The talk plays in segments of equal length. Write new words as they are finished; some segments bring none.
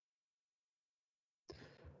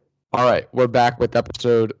All right, we're back with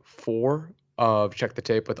episode 4 of Check the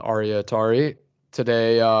Tape with Arya Atari.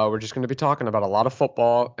 Today, we're just going to be talking about a lot of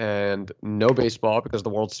football and no baseball because the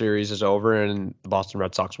World Series is over and the Boston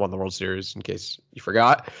Red Sox won the World Series, in case you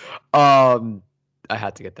forgot. Um, I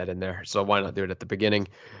had to get that in there, so why not do it at the beginning?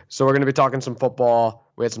 So, we're going to be talking some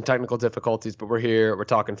football. We had some technical difficulties, but we're here. We're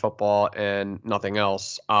talking football and nothing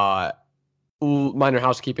else. Minor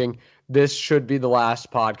housekeeping. This should be the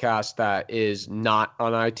last podcast that is not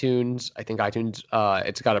on iTunes. I think iTunes,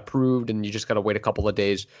 it's got approved, and you just got to wait a couple of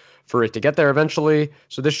days for it to get there eventually.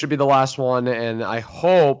 So this should be the last one, and I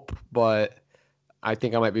hope, but I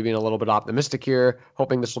think I might be being a little bit optimistic here,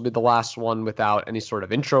 hoping this will be the last one without any sort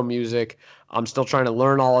of intro music. I'm still trying to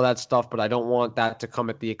learn all of that stuff, but I don't want that to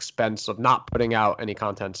come at the expense of not putting out any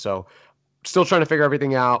content. So still trying to figure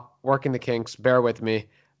everything out, working the kinks. Bear with me.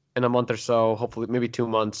 In a month or so, hopefully maybe 2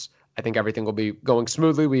 months, I think everything will be going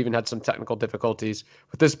smoothly. We even had some technical difficulties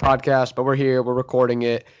with this podcast, but we're here, we're recording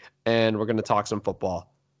it, and we're going to talk some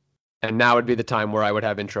football. And now would be the time where I would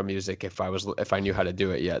have intro music if I knew how to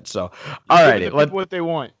do it yet. So, You're all giving righty, the people what they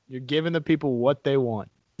want. You're giving the people what they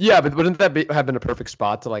want. yeah, but wouldn't that have been a perfect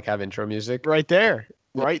spot to like have intro music? Right there.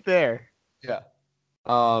 Right there. Yeah.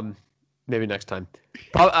 Maybe next time.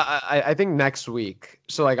 Probably, I think next week.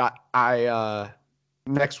 So like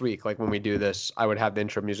next week, like when we do this, I would have the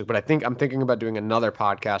intro music. But I'm thinking about doing another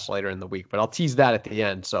podcast later in the week. But I'll tease that at the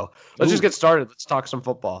end. So let's just get started. Let's talk some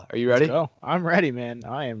football. Are you ready? Let's go. I'm ready, man.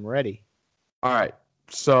 I am ready. All right.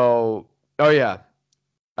 So, oh yeah,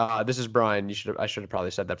 this is Brian. I should have probably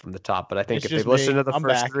said that from the top. But I think if they listen to the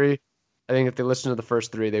first three, I think if they listen to the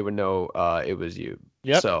first three, they would know it was you.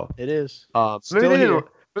 Yep. So it is. Maybe they didn't.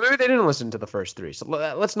 But maybe they didn't listen to the first three, so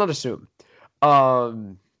let's not assume.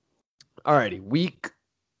 Alrighty, week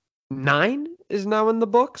 9 is now in the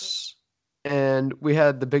books, and we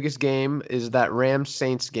had the biggest game is that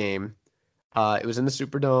Rams-Saints game. It was in the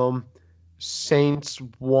Superdome. Saints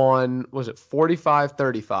won, was it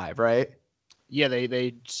 45-35, right? Yeah,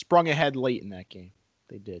 they sprung ahead late in that game.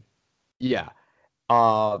 They did. Yeah.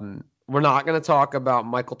 We're not going to talk about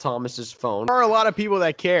Michael Thomas's phone. There are a lot of people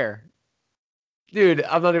that care. Dude,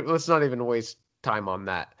 let's not even waste time on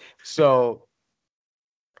that. So,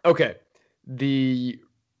 okay. The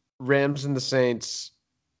Rams and the Saints,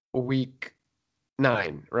 week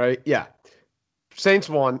 9, right? Yeah. Saints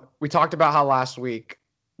won. We talked about how last week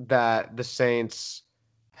that the Saints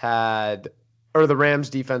the Rams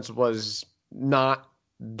defense was not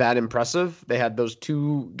that impressive. They had those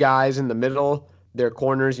two guys in the middle, their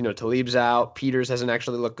corners, Talib's out. Peters hasn't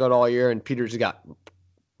actually looked good all year, and Peters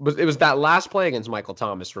it was that last play against Michael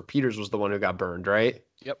Thomas where Peters was the one who got burned, right?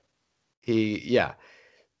 Yep.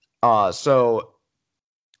 So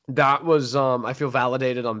that was I feel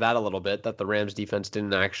validated on that a little bit, that the Rams defense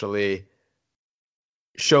didn't actually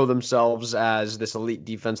show themselves as this elite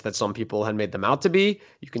defense that some people had made them out to be.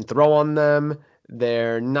 You can throw on them.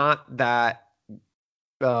 They're not that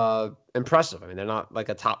impressive. I mean, they're not like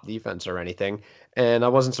a top defense or anything. And I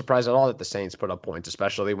wasn't surprised at all that the Saints put up points,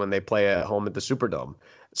 especially when they play at home at the Superdome.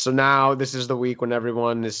 So now this is the week when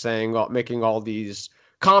everyone is making all these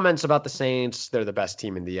comments about the Saints. They're the best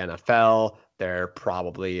team in the NFL. They're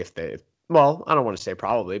probably, I don't want to say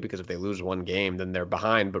probably, because if they lose one game, then they're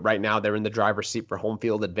behind. But right now they're in the driver's seat for home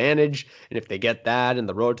field advantage. And if they get that and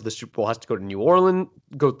the road to the Super Bowl has to go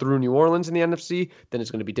through New Orleans in the NFC, then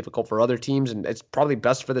it's going to be difficult for other teams. And it's probably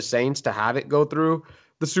best for the Saints to have it go through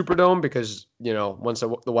the Superdome because, once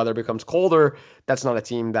the weather becomes colder, that's not a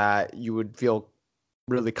team that you would feel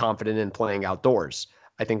really confident in playing outdoors.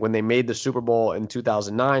 I think when they made the Super Bowl in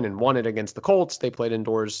 2009 and won it against the Colts, they played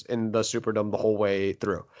indoors in the Superdome the whole way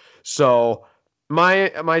through. So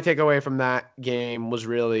my takeaway from that game was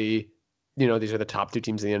really, these are the top two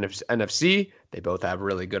teams in the NFC. They both have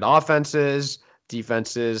really good offenses,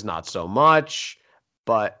 defenses, not so much.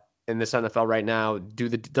 But in this NFL right now,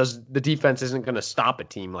 the defense isn't going to stop a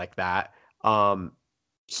team like that.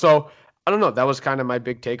 So I don't know. That was kind of my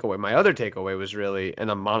big takeaway. My other takeaway was really,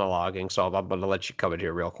 and I'm monologuing, so I'm going to let you cover it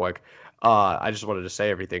here real quick. I just wanted to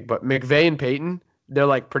say everything. But McVay and Peyton, they're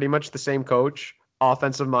like pretty much the same coach,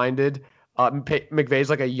 offensive minded.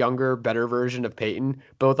 McVay's like a younger, better version of Peyton.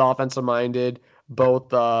 Both offensive minded. Both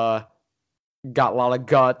got a lot of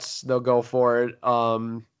guts. They'll go for it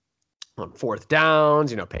on fourth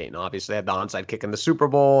downs. Peyton obviously had the onside kick in the Super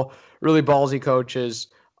Bowl. Really ballsy coaches.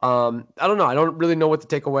 I don't know. I don't really know what to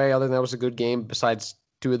take away other than that was a good game besides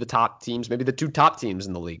two of the top teams, maybe the two top teams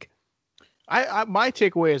in the league. My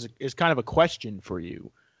takeaway is kind of a question for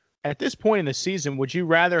you. At this point in the season, would you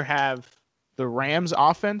rather have the Rams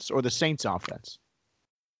offense or the Saints offense?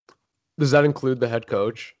 Does that include the head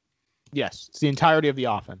coach? Yes. It's the entirety of the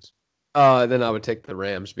offense. Then I would take the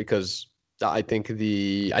Rams because I think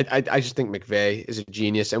I just think McVay is a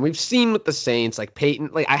genius, and we've seen with the Saints like Peyton.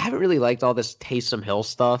 Like I haven't really liked all this Taysom Hill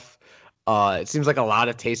stuff. It seems like a lot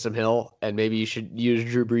of Taysom Hill, and maybe you should use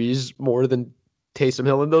Drew Brees more than Taysom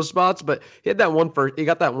Hill in those spots. But he got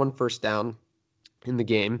that one first down in the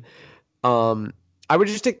game. Um, I would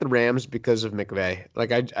just take the Rams because of McVay.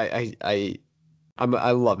 Like I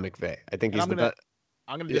love McVay. I think And he's the best.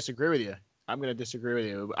 I'm gonna disagree with you. I'm gonna disagree with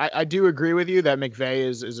you. I do agree with you that McVay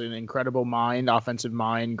is an incredible mind, offensive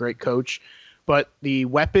mind, great coach, but the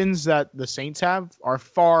weapons that the Saints have are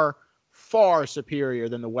far, far superior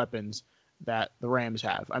than the weapons that the Rams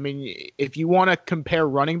have. I mean, if you want to compare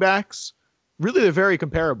running backs, really they're very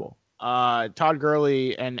comparable. Todd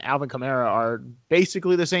Gurley and Alvin Kamara are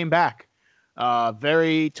basically the same back.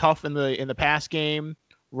 Very tough in the pass game,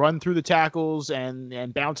 run through the tackles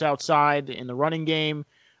and bounce outside in the running game.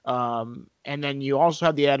 And then you also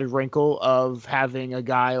have the added wrinkle of having a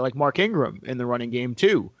guy like Mark Ingram in the running game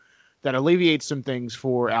too, that alleviates some things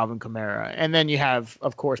for Alvin Kamara. And then you have,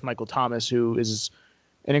 of course, Michael Thomas, who is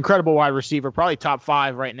an incredible wide receiver, probably top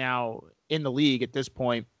 5 right now in the league at this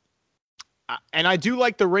point. And I do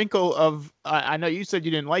like the wrinkle of, I know you said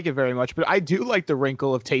you didn't like it very much, but I do like the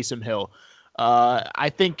wrinkle of Taysom Hill.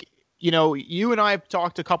 I think, you and I have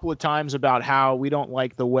talked a couple of times about how we don't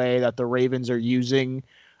like the way that the Ravens are using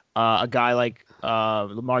a guy like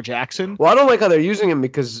Lamar Jackson. Well, I don't like how they're using him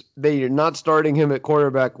because they're not starting him at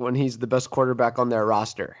quarterback when he's the best quarterback on their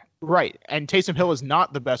roster. Right. And Taysom Hill is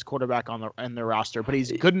not the best quarterback on their roster, but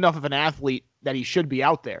he's good enough of an athlete that he should be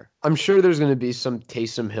out there. I'm sure there's going to be some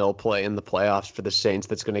Taysom Hill play in the playoffs for the Saints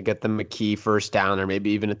that's going to get them a key first down or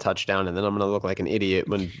maybe even a touchdown, and then I'm going to look like an idiot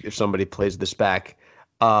if somebody plays this back.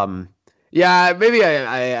 Yeah, maybe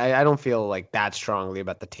I don't feel like that strongly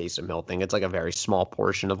about the Taysom Hill thing. It's like a very small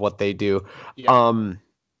portion of what they do. Yeah.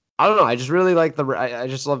 I don't know. I just really like I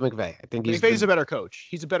just love McVay. I think McVay's a better coach.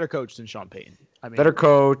 He's a better coach than Sean Payton. I mean, better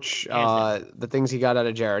coach. The things he got out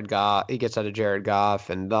of Jared Goff, he gets out of Jared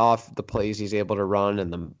Goff, and the plays he's able to run,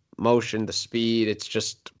 and the motion, the speed. It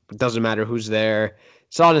doesn't matter who's there.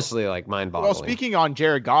 It's honestly like mind-boggling. Well, speaking on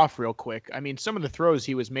Jared Goff real quick, I mean, some of the throws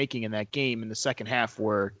he was making in that game in the second half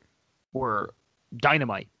were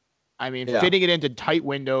dynamite. I mean, fitting it into tight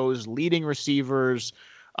windows, leading receivers.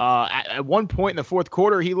 At one point in the fourth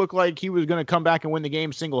quarter, he looked like he was going to come back and win the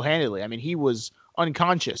game single-handedly. I mean, he was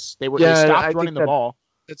unconscious. They stopped running the ball.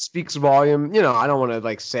 It speaks volume. I don't want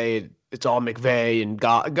to say it's all McVay and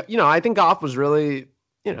Goff. I think Goff was really,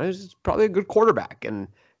 he's probably a good quarterback. And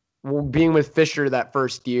being with Fisher that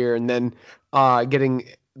first year and then getting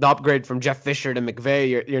the upgrade from Jeff Fisher to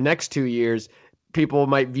McVay your next 2 years, people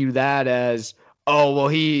might view that as, oh, well,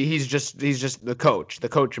 he's just the coach. The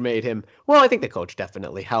coach made him. Well, I think the coach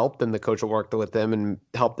definitely helped, and the coach worked with him and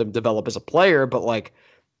helped him develop as a player. But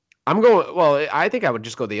I think I would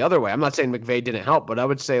just go the other way. I'm not saying McVay didn't help, but I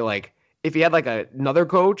would say if he had another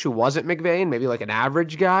coach who wasn't McVay and maybe an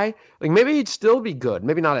average guy, maybe he'd still be good.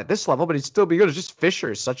 Maybe not at this level, but he'd still be good. It's just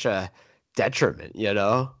Fisher is such a detriment,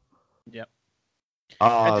 Yep.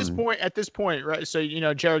 At this point, right?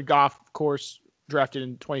 So Jared Goff, of course, drafted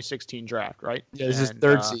in 2016 draft, right? Yeah, this is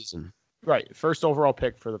third season. Right, first overall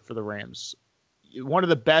pick for the Rams. One of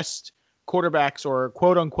the best quarterbacks, or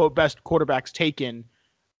quote unquote best quarterbacks taken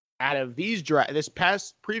out of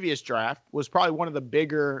this previous draft, was probably one of the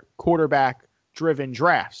bigger quarterback driven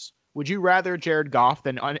drafts. Would you rather Jared Goff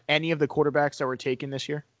than any of the quarterbacks that were taken this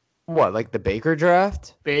year? What, like the Baker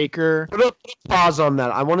draft? Baker. Put a pause on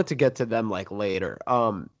that. I wanted to get to them later.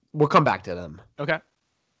 We'll come back to them. Okay.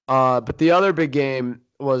 But the other big game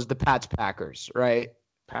was the Pats-Packers, right?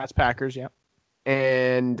 Pats-Packers, yeah.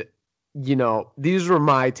 And, these were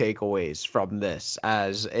my takeaways from this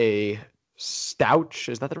as a stouch.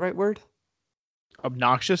 Is that the right word?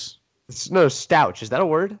 Obnoxious? No, stouch. Is that a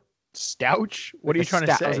word? Stouch? What are you trying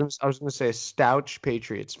to say? I was going to say a stouch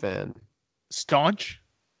Patriots fan. Staunch?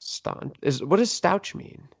 Staunch. What does stouch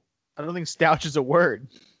mean? I don't think stouch is a word.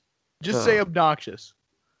 Just say obnoxious.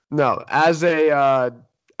 No, as a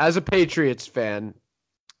Patriots fan,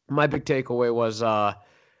 my big takeaway was,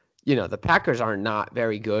 the Packers are not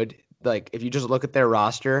very good. If you just look at their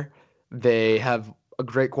roster, they have a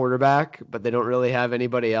great quarterback, but they don't really have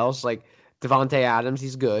anybody else. Devontae Adams,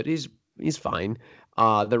 he's good. He's fine.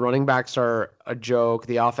 The running backs are a joke.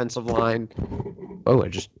 The offensive line. Oh,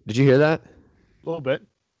 did you hear that? A little bit.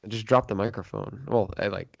 I just dropped the microphone. Well,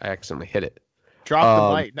 I accidentally hit it.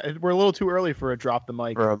 Drop the mic. We're a little too early for a drop the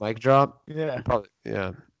mic. For a mic drop? Yeah. Probably,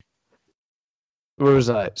 yeah. Where was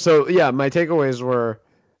I? So, yeah, my takeaways were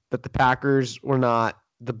that the Packers were not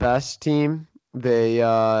the best team. They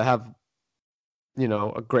have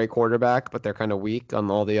a great quarterback, but they're kind of weak on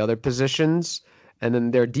all the other positions. And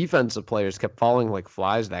then their defensive players kept falling like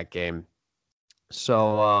flies that game.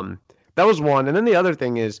 So that was one. And then the other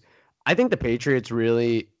thing is, I think the Patriots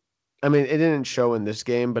really, I mean, it didn't show in this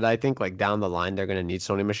game, but I think like down the line they're going to need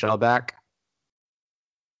Sony Michel back.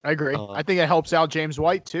 I agree. I think it helps out James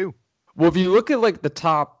White too. Well, if you look at like the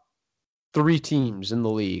top 3 teams in the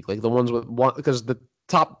league, like the ones with one, because the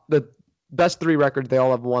best 3 records, they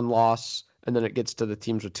all have 1 loss, and then it gets to the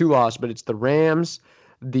teams with 2 losses. But it's the Rams,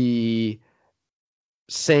 the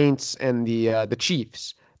Saints, and the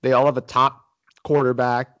Chiefs. They all have a top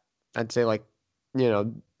quarterback. I'd say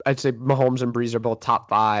I'd say Mahomes and Breeze are both top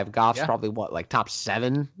 5. Goff's probably like top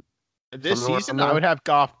 7. This season, I would have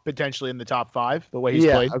Goff potentially in the top 5, the way he's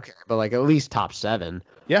played. Okay, but like at least top 7.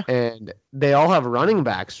 Yeah. And they all have running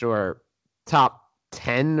backs who are top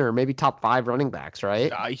 10 or maybe top 5 running backs,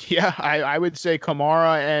 right? I would say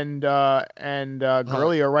Kamara and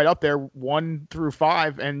Gurley are right up there, 1 through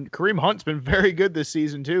 5. And Kareem Hunt's been very good this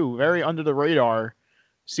season too. Very under the radar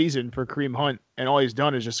season for Kareem Hunt, and all he's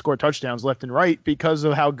done is just score touchdowns left and right because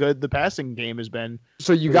of how good the passing game has been.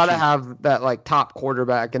 So you got to have that like top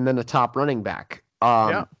quarterback and then a top running back.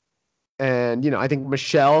 And I think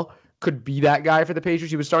Michel could be that guy for the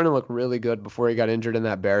Patriots. He was starting to look really good before he got injured in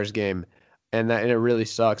that Bears game, and it really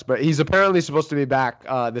sucks. But he's apparently supposed to be back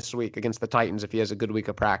this week against the Titans if he has a good week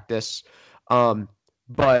of practice.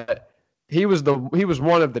 But he was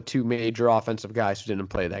one of the 2 major offensive guys who didn't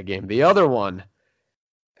play that game. The other one,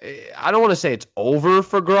 I don't want to say it's over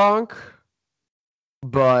for Gronk,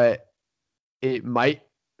 but it might.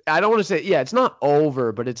 I don't want to say, it's not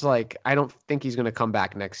over, but it's like, I don't think he's going to come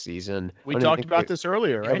back next season. We talked about this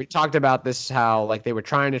earlier, right? We talked about this, how like they were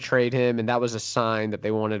trying to trade him, and that was a sign that they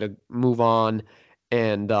wanted to move on.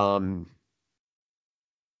 And now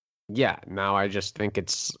I just think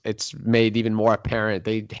it's made even more apparent.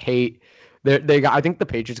 I think the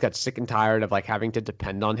Patriots got sick and tired of like having to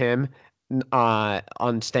depend on him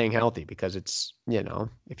on staying healthy, because it's,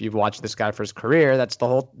 if you've watched this guy for his career, that's the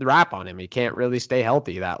whole rap on him. He can't really stay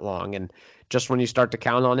healthy that long, and just when you start to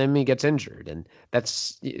count on him, he gets injured, and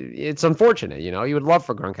it's unfortunate. You would love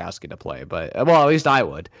for Gronkowski to play, but at least I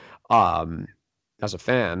would. As a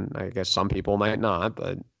fan, I guess some people might not,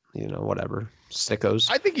 but whatever, sickos.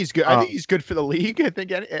 I think he's good. I think he's good for the league. I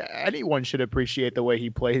think anyone should appreciate the way he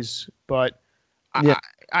plays, but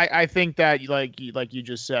I think that like you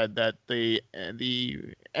just said, that the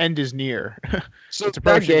end is near. So it's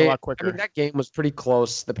approaching a lot quicker. That game was pretty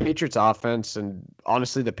close. The Patriots offense and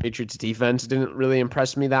honestly the Patriots defense didn't really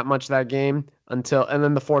impress me that much that game and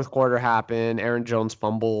then the fourth quarter happened. Aaron Jones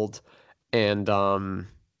fumbled, and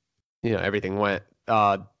everything went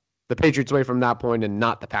the Patriots away from that point and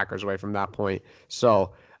not the Packers away from that point.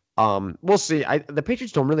 So we'll see. The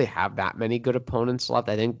Patriots don't really have that many good opponents left.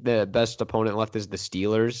 I think the best opponent left is the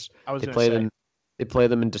Steelers. They play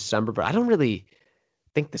them in December, but I don't really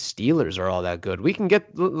think the Steelers are all that good. We can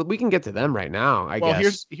get to them right now, I guess. Well,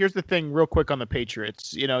 here's the thing real quick on the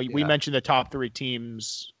Patriots. We mentioned the top 3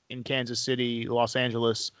 teams in Kansas City, Los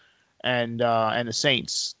Angeles, and the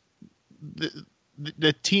Saints.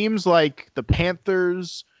 The teams like the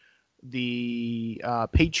Panthers, the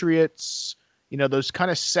Patriots, those kind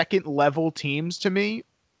of second level teams to me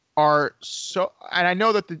are so, and I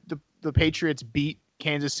know that the Patriots beat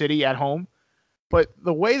Kansas City at home, but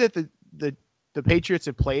the way that the Patriots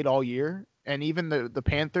have played all year, and even the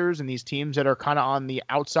Panthers and these teams that are kind of on the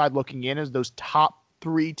outside looking in as those top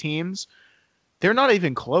 3 teams, they're not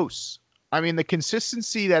even close. I mean, the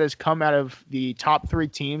consistency that has come out of the top 3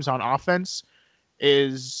 teams on offense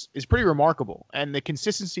is pretty remarkable. And the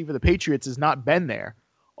consistency for the Patriots has not been there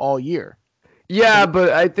all year. Yeah,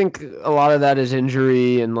 but I think a lot of that is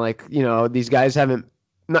injury, and these guys haven't,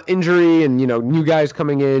 not injury, and new guys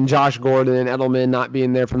coming in, Josh Gordon, Edelman not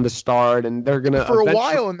being there from the start, and they're gonna for a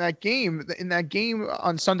while in that game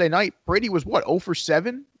on Sunday night, Brady was 0 for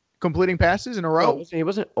 7 completing passes in a row. No, he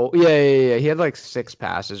wasn't. Oh, yeah. He had like 6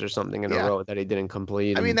 passes or something in a row that he didn't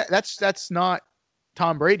complete. I mean, that's not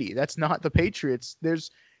Tom Brady. That's not the Patriots.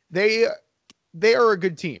 They are a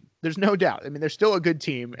good team. There's no doubt. I mean, they're still a good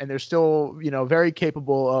team, and they're still, very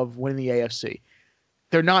capable of winning the AFC.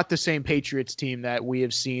 They're not the same Patriots team that we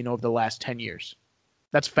have seen over the last 10 years.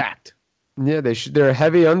 That's fact. Yeah, they're a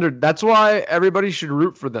heavy under. That's why everybody should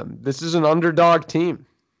root for them. This is an underdog team.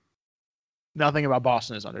 Nothing about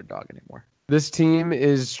Boston is underdog anymore. This team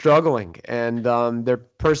is struggling, and they're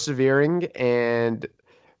persevering, and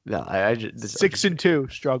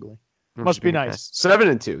 6-2 struggling. Must be nice.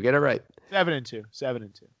 7-2. Get it right. 7-2.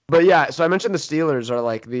 But yeah, so I mentioned the Steelers are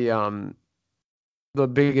like the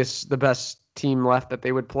best team left that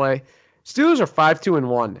they would play. Steelers are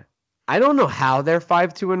 5-2-1. I don't know how they're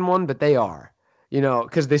 5-2-1, but they are.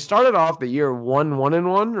 Because they started off the year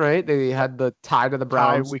 1-1-1, right? They Yep. had the tie to the Tie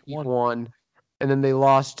Browns week week one. one, and then they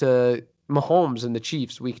lost to Mahomes and the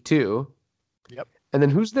Chiefs week two. Yep. And then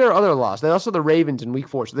who's their other loss? They also the Ravens in week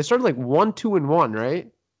four. So they started like 1-2-1,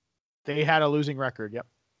 right? They had a losing record. Yep.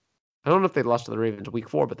 I don't know if they lost to the Ravens week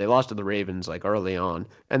four, but they lost to the Ravens like early on,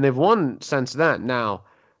 and they've won since then. Now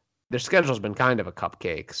their schedule's been kind of a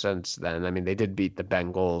cupcake since then. I mean, they did beat the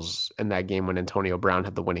Bengals in that game when Antonio Brown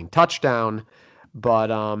had the winning touchdown, but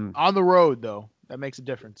On the road though, that makes a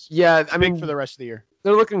difference. yeah, It's I big mean, for the rest of the year.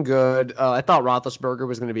 they're looking good. I thought Roethlisberger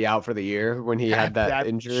was going to be out for the year when he had that That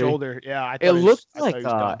injury. shoulder. Yeah, I It thought looked I thought he like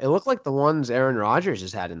was done. it looked like the ones Aaron Rodgers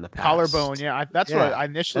has had in the past. Collarbone. Yeah, that's what I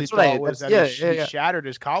initially That's what thought was that he yeah. shattered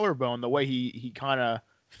his collarbone the way he kind of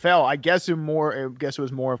fell. I guess it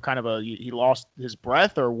was more of kind of he lost his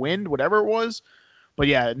breath or wind, whatever it was. But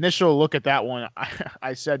yeah, initial look at that one,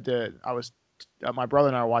 I said my brother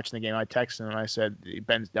and I were watching the game. I texted him and I said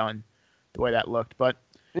Ben's done, the way that looked. But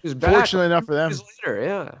He was back fortunately enough for them. years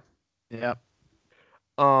later, yeah. Yeah.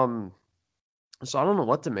 So I don't know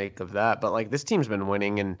what to make of that, but like this team's been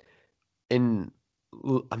winning, and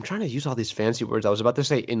I'm trying to use all these fancy words. I was about to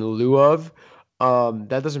say in lieu of.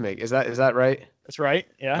 That doesn't make is that right? That's right.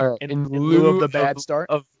 Yeah. All right. In lieu of the bad start.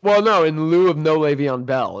 Well, no, in lieu of no Le'Veon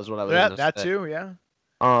Bell is what I was going to say. That too. Yeah.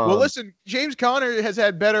 Well, listen, James Conner has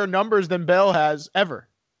had better numbers than Bell has ever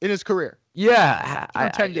in his career. Yeah, through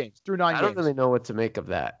 10 games, through 9 games. I don't really know what to make of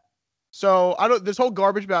that. So this whole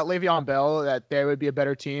garbage about Le'Veon Bell that they would be a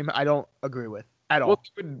better team. I don't agree with at all.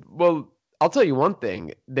 Well, I'll tell you one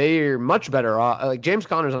thing: they're much better off. Like James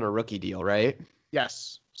Conner's on a rookie deal, right?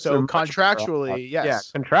 Yes. So contractually, yes.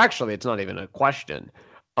 Yeah, contractually, it's not even a question.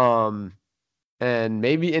 And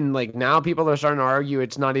maybe now people are starting to argue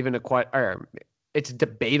it's not even it's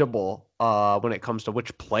debatable when it comes to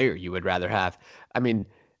which player you would rather have. I mean,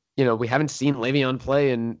 we haven't seen Le'Veon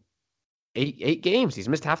play in eight games. He's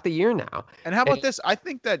missed half the year now. And how about this? I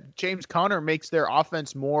think that James Conner makes their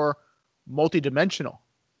offense more multidimensional.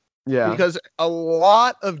 Yeah. Because a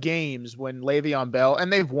lot of games when Le'Veon Bell,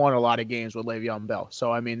 and they've won a lot of games with Le'Veon Bell.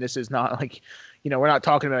 So, I mean, this is not like, we're not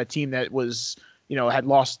talking about a team that was, had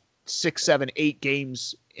lost 6, 7, 8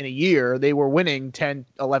 games in a year. They were winning 10,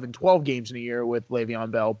 11, 12 games in a year with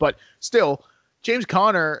Le'Veon Bell. But still, James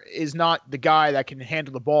Conner is not the guy that can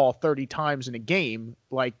handle the ball 30 times in a game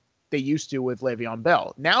like they used to with Le'Veon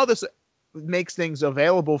Bell. Now this makes things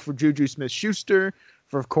available for Juju Smith-Schuster,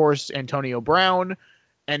 for, of course, Antonio Brown.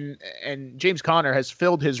 And James Conner has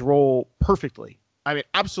filled his role perfectly. I mean,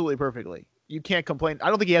 absolutely perfectly. You can't complain. I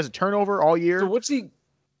don't think he has a turnover all year. So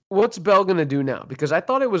what's Bell going to do now? Because I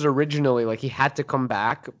thought it was originally like he had to come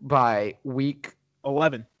back by week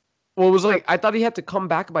 11. Well, it was like I thought he had to come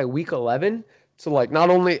back by week 11 to not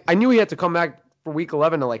only I knew he had to come back for week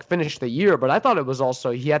 11 to finish the year, but I thought it was also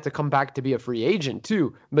he had to come back to be a free agent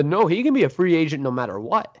too. But no, he can be a free agent no matter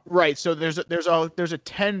what. Right. So there's a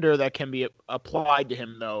tender that can be applied to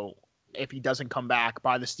him though if he doesn't come back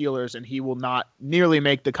by the Steelers, and he will not nearly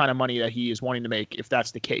make the kind of money that he is wanting to make if that's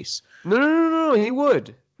the case. No, he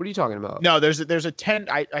would. What are you talking about? No, there's a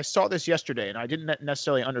tender. I saw this yesterday, and I didn't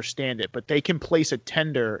necessarily understand it, but they can place a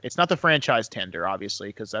tender. It's not the franchise tender, obviously,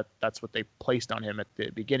 because that's what they placed on him at the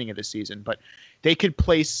beginning of the season. But they could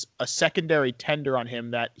place a secondary tender on him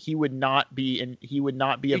that he would not be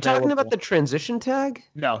available. You talking about the transition tag?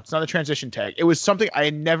 No, it's not a transition tag. It was something I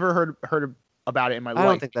had never heard about it in my life. I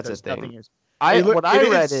don't think that's a thing.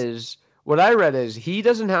 What I read is he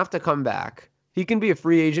doesn't have to come back. He can be a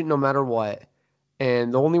free agent no matter what.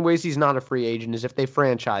 And the only ways he's not a free agent is if they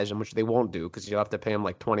franchise him, which they won't do because you'll have to pay him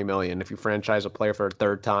like $20 million if you franchise a player for a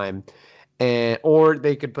third time. Or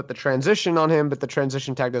they could put the transition on him, but the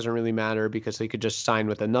transition tag doesn't really matter because he could just sign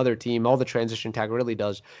with another team. All the transition tag really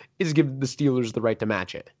does is give the Steelers the right to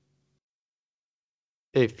match it.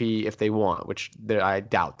 If they want, which I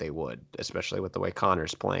doubt they would, especially with the way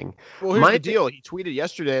Connor's playing. Well, here's the deal. He tweeted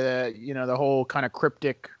yesterday that, the whole kind of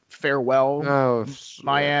cryptic farewell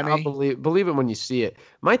Miami. I'll believe it when you see it.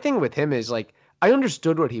 My thing with him is I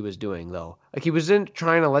understood what he was doing though. He wasn't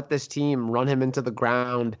trying to let this team run him into the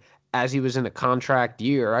ground as he was in a contract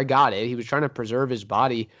year. I got it. He was trying to preserve his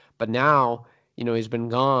body, but now, he's been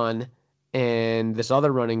gone and this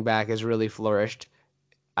other running back has really flourished.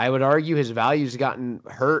 I would argue his value's gotten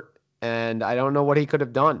hurt, and I don't know what he could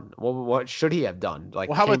have done. Well, what should he have done?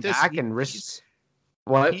 How about this? Back and risk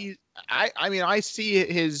what? I mean, I see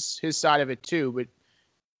his side of it too, but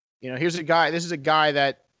here's a guy. This is a guy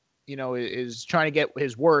that is trying to get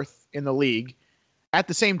his worth in the league. At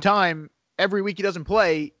the same time, every week he doesn't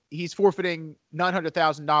play, he's forfeiting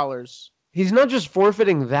 $900,000 He's not just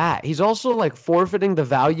forfeiting that. He's also like forfeiting the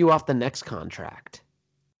value off the next contract.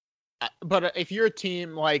 But if you're a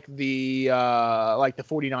team like the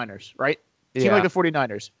 49ers, right? Team Yeah. like the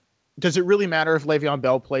 49ers, does it really matter if Le'Veon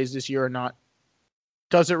Bell plays this year or not?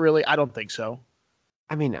 Does it really? I don't think so.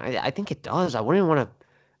 I mean, I think it does. I wouldn't want to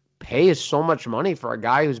pay so much money for a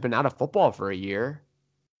guy who's been out of football for a year.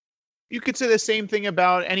 You could say the same thing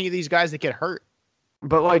about any of these guys that get hurt.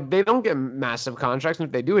 But like they don't get massive contracts, and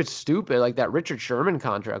if they do, it's stupid. Like that Richard Sherman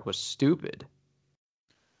contract was stupid.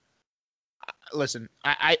 Listen,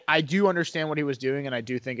 I do understand what he was doing, and I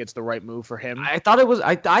do think it's the right move for him. I thought it was.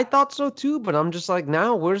 I thought so too. But I'm just like,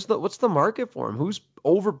 now what's the market for him?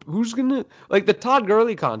 Who's gonna like the Todd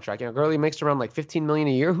Gurley contract? You know, Gurley makes around like 15 million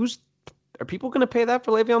a year. Are people gonna pay that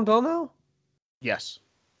for Le'Veon Bell now? Yes,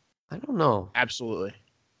 I don't know. absolutely.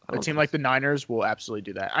 I A don't team think like the Niners will absolutely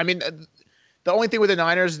do that. I mean, the only thing with the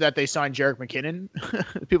Niners is that they signed Jerick McKinnon.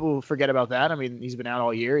 People forget about that. I mean, he's been out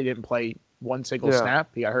all year. He didn't play one single snap.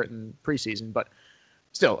 He got hurt in preseason. But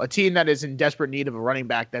still, a team that is in desperate need of a running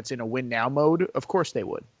back that's in a win now mode, of course they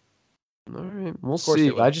would. All right, we'll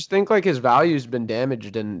see. I just think like his value's been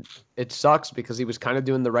damaged, and it sucks because he was kind of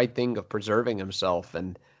doing the right thing of preserving himself,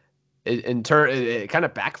 and it kind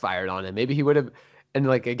of backfired on him. Maybe he would have, and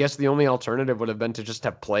like I guess the only alternative would have been to just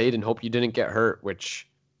have played and hope you didn't get hurt, which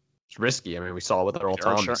is risky. I mean, we saw it with Earl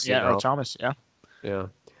Thomas. Yeah, Earl Thomas. Yeah. Yeah.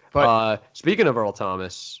 But speaking of Earl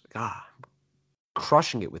Thomas, God,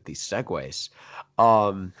 crushing it with these segues.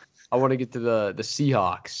 I want to get to the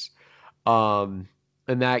Seahawks.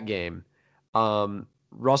 In that game.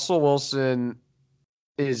 Russell Wilson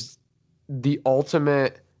is the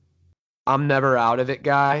ultimate I'm never out of it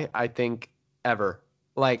guy, I think, ever.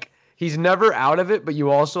 Like, he's never out of it, but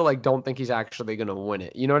you also like don't think he's actually gonna win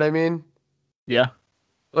it. You know what I mean? Yeah.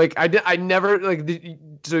 Like I never like.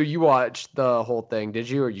 So you watched the whole thing, did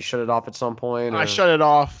you, or you shut it off at some point? Or? I shut it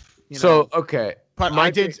off. Okay, but I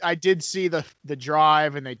did see the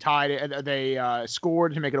drive, and they tied it, and they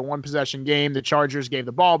scored to make it a one possession game. The Chargers gave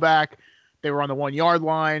the ball back. They were on the 1 yard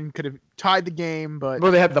line, could have tied the game, but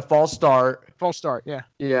they had the false start. False start, yeah.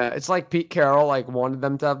 Yeah, it's like Pete Carroll like wanted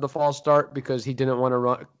them to have the false start because he didn't want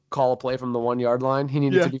to call a play from the 1 yard line. He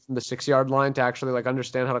needed to be from the 6 yard line to actually like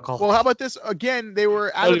understand how to call. Well, how about this again? They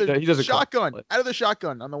were out of the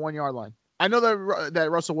shotgun on the 1 yard line. I know that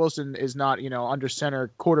Russell Wilson is not under center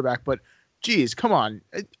quarterback, but geez, come on.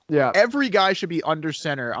 Yeah, every guy should be under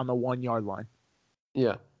center on the 1 yard line.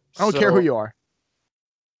 Yeah, I don't care who you are.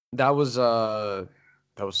 That was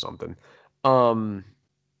something.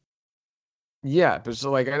 Yeah, but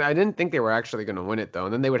so like I didn't think they were actually going to win it though,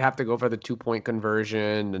 and then they would have to go for the 2-point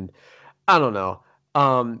conversion, and I don't know.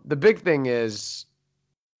 The big thing is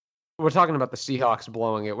we're talking about the Seahawks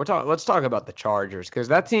blowing it. Let's talk about the Chargers because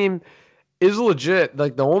that team is legit.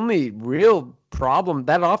 Like the only real problem,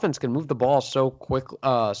 that offense can move the ball so quick,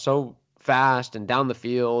 so fast and down the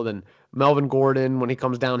field, and Melvin Gordon when he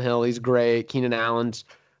comes downhill, he's great. Keenan Allen's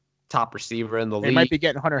top receiver in the league. They might be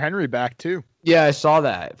getting Hunter Henry back too. Yeah, I saw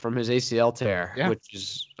that from his ACL tear, which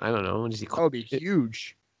is I don't know. Is he? That would be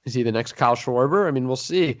huge. Is he the next Kyle Schwarber? I mean, we'll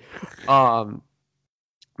see. Yeah,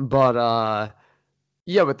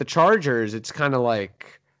 with the Chargers, it's kind of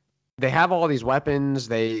like they have all these weapons.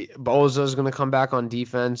 Bosa's going to come back on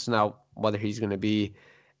defense now. Whether he's going to be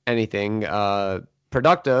anything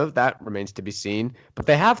productive, that remains to be seen. But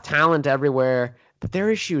they have talent everywhere. But their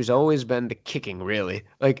issue has always been the kicking, really.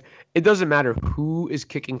 Like, it doesn't matter who is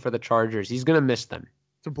kicking for the Chargers. He's going to miss them.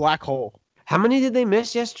 It's a black hole. How many did they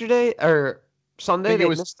miss yesterday? Or Sunday? They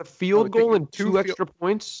missed a field goal and two extra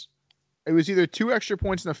points? It was either 2 extra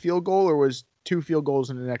points and a field goal or was 2 field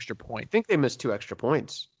goals and an extra point. I think they missed 2 extra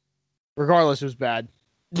points. Regardless, it was bad.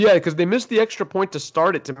 Yeah, because they missed the extra point to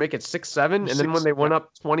start it to make it 6-7, and then when they went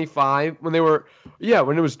up 25, when it was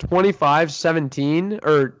 25-17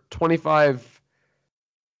 or 25-10,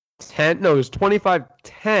 no, it was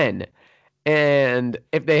 25-10. And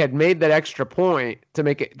if they had made that extra point to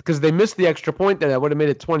make it, because they missed the extra point there, that would have made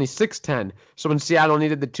it 26-10. So when Seattle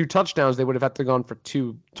needed the 2 touchdowns, they would have had to gone for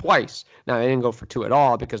 2 twice. Now they didn't go for 2 at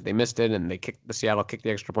all because they missed it, and Seattle kicked the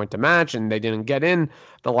extra point to match, and they didn't get in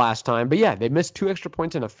the last time. But yeah, they missed 2 extra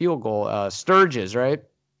points and a field goal. Sturgis, right?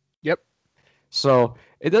 Yep. So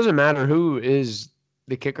it doesn't matter who is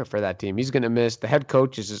the kicker for that team. He's going to miss. The head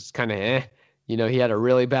coach is just kind of he had a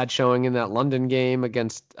really bad showing in that London game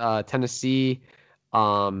against Tennessee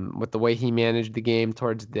with the way he managed the game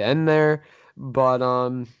towards the end there. But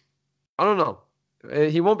I don't know.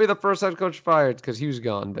 He won't be the first head coach fired because he was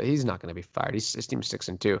gone, but he's not going to be fired. His team's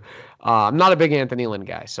 6-2. I'm not a big Anthony Lynn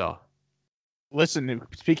guy, so. Listen,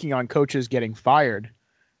 speaking on coaches getting fired,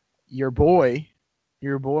 your boy,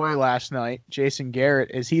 your boy last night, Jason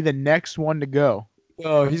Garrett. Is he the next one to go?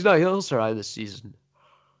 No, he's not. He'll survive this season.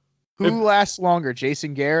 Who lasts longer,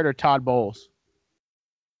 Jason Garrett or Todd Bowles?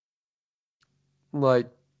 Like,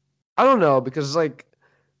 I don't know, because like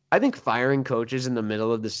I think firing coaches in the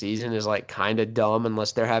middle of the season is like kind of dumb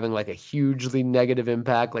unless they're having like a hugely negative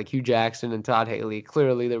impact, like Hugh Jackson and Todd Haley.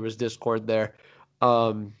 Clearly, there was discord there.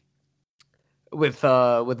 Um, with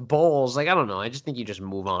Bowles, like I don't know. I just think you just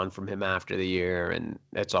move on from him after the year, and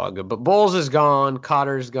it's all good. But Bowles is gone,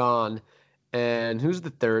 Cotter's gone, and who's the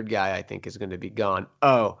third guy I think is going to be gone?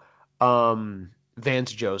 Oh,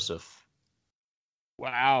 Vance Joseph.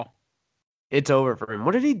 Wow. It's over for him.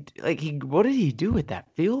 What did he like? What did he do with that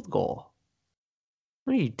field goal?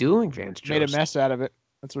 What are you doing, Vance Joseph? Made a mess out of it.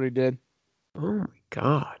 That's what he did. Oh my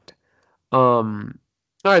God. All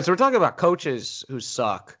right, so we're talking about coaches who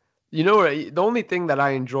suck. You know what? The only thing that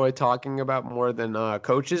I enjoy talking about more than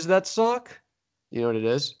coaches that suck, you know what it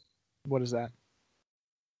is? What is that?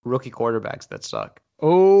 Rookie quarterbacks that suck.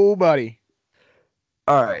 Oh, buddy.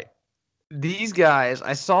 All right. These guys,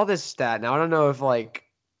 I saw this stat. Now I don't know if like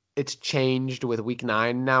it's changed with week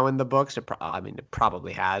 9 now in the books. I mean, it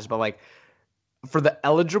probably has, but like for the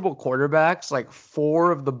eligible quarterbacks, like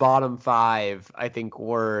 4 of the bottom 5, I think,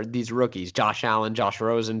 were these rookies: Josh Allen, Josh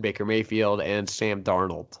Rosen, Baker Mayfield, and Sam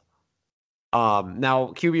Darnold.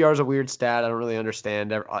 Now QBR is a weird stat. I don't really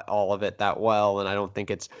understand all of it that well, and I don't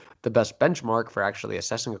think it's the best benchmark for actually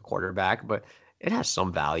assessing a quarterback, but it has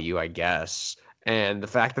some value, I guess. And the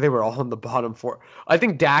fact that they were all in the bottom 4, I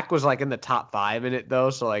think Dak was like in the top 5 in it though.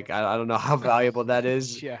 So like, I don't know how valuable that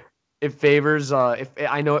is. Yeah. It favors, if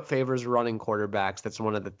I know it favors running quarterbacks. That's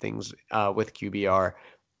one of the things with QBR.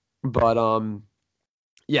 But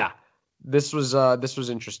yeah, this was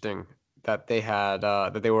interesting that they had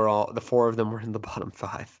that they were all, the 4 of them were in the bottom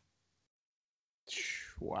 5.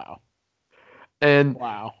 Wow. And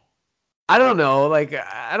wow. I don't know, like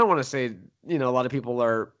I don't want to say, a lot of people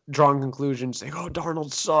are drawing conclusions saying, "Oh,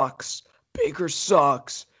 Darnold sucks. Baker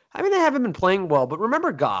sucks." I mean, they haven't been playing well, but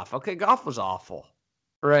remember Goff. Okay, Goff was awful,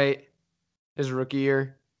 right? His rookie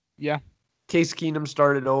year. Yeah. Case Keenum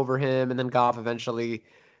started over him, and then Goff eventually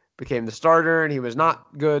became the starter, and he was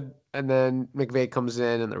not good. And then McVay comes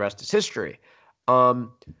in, and the rest is history.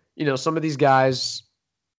 Some of these guys,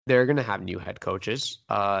 they're going to have new head coaches.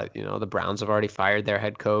 The Browns have already fired their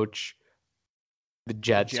head coach. The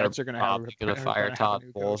Jets are probably going to fire Todd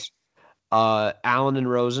Bowles. Allen and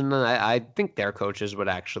Rosen, I think their coaches would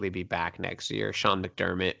actually be back next year. Sean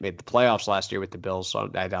McDermott made the playoffs last year with the Bills, so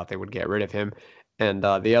I doubt they would get rid of him. And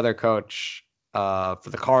the other coach for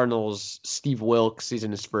the Cardinals, Steve Wilks, he's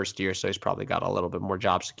in his first year, so he's probably got a little bit more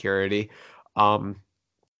job security.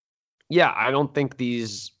 Yeah, I don't think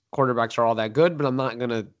these quarterbacks are all that good, but I'm not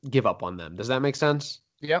going to give up on them. Does that make sense?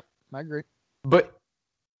 Yep, I agree. But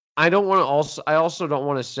I also don't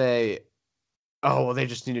want to say, oh, well, they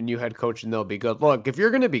just need a new head coach and they'll be good. Look, if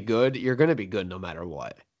you're going to be good, you're going to be good no matter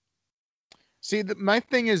what. See, my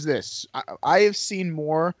thing is this. I have seen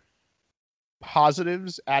more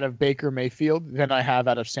positives out of Baker Mayfield than I have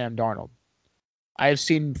out of Sam Darnold. I have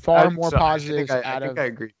seen far more positives I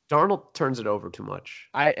agree. Darnold turns it over too much.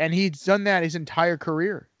 And he's done that his entire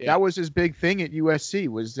career. Yeah. That was his big thing at USC,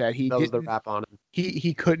 was that that was the rap on him.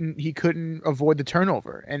 He couldn't avoid the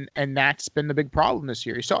turnover, and that's been the big problem this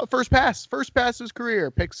year. He saw the first pass of his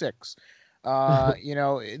career, pick 6.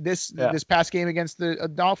 This past game against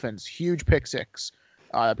the Dolphins, huge pick 6.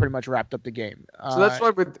 Pretty much wrapped up the game. So that's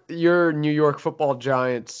why with your New York Football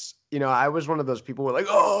Giants, I was one of those people who were like,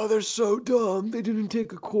 oh, they're so dumb. They didn't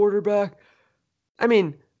take a quarterback. I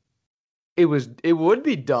mean, it would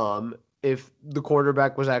be dumb if the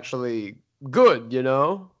quarterback was actually good,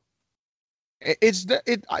 You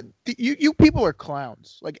people are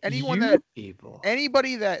clowns. Like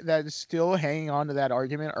anybody that is still hanging on to that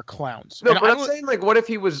argument are clowns. No, but I'm saying, like, what if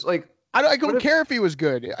he was like, I don't care if he was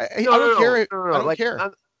good. I don't care. I don't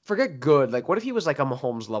care. Forget good. Like, what if he was like a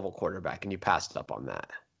Mahomes level quarterback and you passed up on that?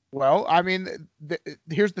 Well, I mean,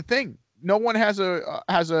 here's the thing. No one has a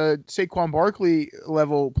Saquon Barkley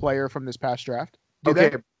level player from this past draft.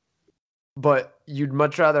 Okay, but you'd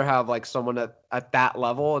much rather have like someone at that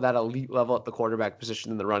level, that elite level at the quarterback position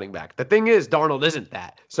than the running back. The thing is, Darnold isn't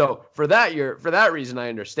that. So for that reason, I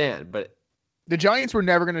understand. But the Giants were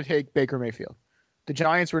never going to take Baker Mayfield. The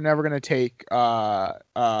Giants were never going to take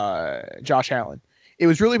Josh Allen. It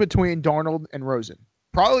was really between Darnold and Rosen.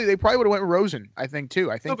 They probably would have went with Rosen, I think,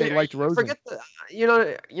 too. I think they liked Rosen. Forget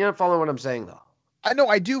you're not following what I'm saying, though. I know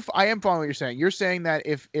I do. I am following what you're saying. You're saying that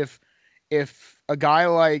if a guy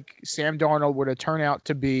like Sam Darnold were to turn out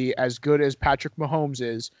to be as good as Patrick Mahomes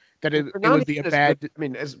is, that it would be a bad. Good. I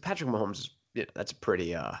mean, as Patrick Mahomes is that's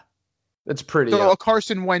pretty So a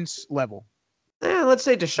Carson Wentz level. let's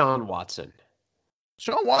say Deshaun Watson.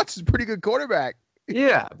 Sean Watson's a pretty good quarterback.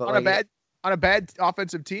 Yeah, but on a bad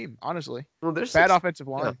offensive team, honestly. well, there's Bad offensive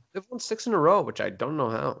line. Yeah, they've won 6 in a row, which I don't know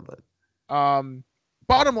how, but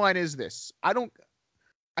Bottom line is this. I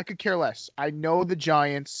could care less. I know the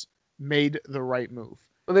Giants made the right move.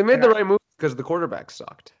 Well, they made the right move because the quarterback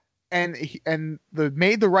sucked. And they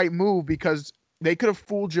made the right move because they could have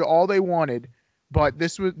fooled you all they wanted, but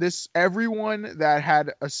everyone that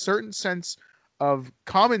had a certain sense of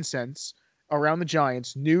common sense around the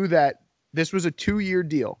Giants knew that this was a 2-year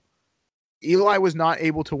deal. Eli was not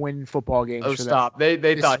able to win football games. Oh, stop!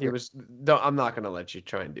 They thought he was. No, I'm not going to let you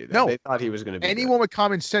try and do that. No, they thought he was going to be. Anyone with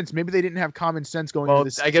common sense, maybe they didn't have common sense going into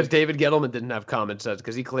this. I guess David Gettleman didn't have common sense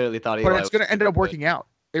because he clearly thought Eli. But it's going to end up working out.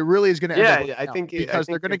 It really is going to end up working out because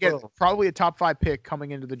they're going to get probably a top 5 pick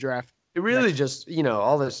coming into the draft. It really just,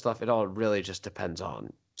 all this stuff. It all really just depends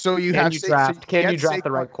on. So you can you draft the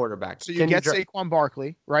right quarterback? So you get Saquon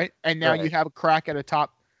Barkley, right? And now you have a crack at a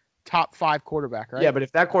top 5 quarterback, right? Yeah, but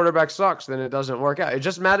if that quarterback sucks, then it doesn't work out. It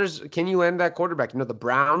just matters, can you land that quarterback? The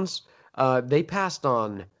Browns, they passed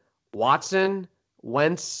on Watson,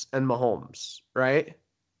 Wentz, and Mahomes, right?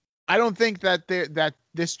 I don't think that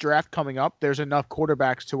this draft coming up, there's enough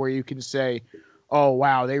quarterbacks to where you can say, oh,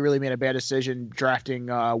 wow, they really made a bad decision drafting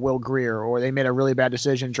Will Grier, or they made a really bad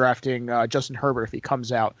decision drafting Justin Herbert if he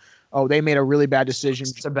comes out. Oh, they made a really bad decision.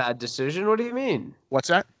 It's a bad decision? What do you mean? What's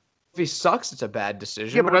that? If he sucks, it's a bad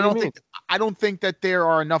decision. Yeah, but I don't think that there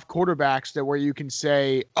are enough quarterbacks that where you can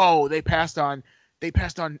say, oh, they passed on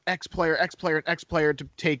X player, and X player to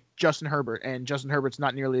take Justin Herbert, and Justin Herbert's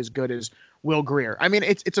not nearly as good as Will Grier. I mean,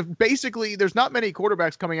 it's basically there's not many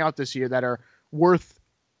quarterbacks coming out this year that are worth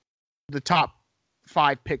the top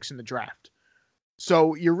 5 picks in the draft.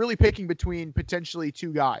 So you're really picking between potentially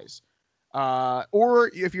 2 guys. Or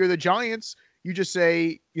if you're the Giants, you just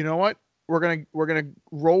say, you know what? We're gonna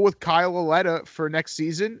roll with Kyle Lauletta for next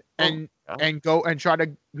season and go and try to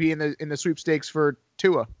be in the sweepstakes for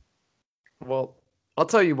Tua. Well, I'll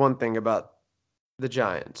tell you one thing about the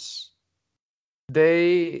Giants.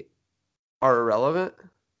 They are irrelevant.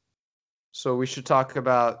 So we should talk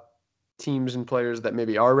about teams and players that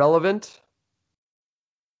maybe are relevant.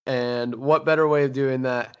 And what better way of doing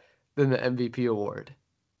that than the MVP award?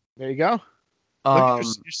 There you go. Your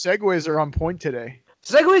segues are on point today.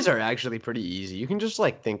 Segues are actually pretty easy. You can just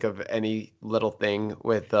think of any little thing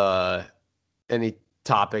with any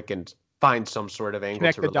topic and find some sort of angle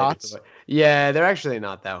Connect to the relate dots. To it. Yeah, they're actually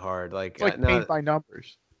not that hard. It's like paint by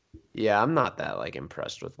numbers. Yeah, I'm not that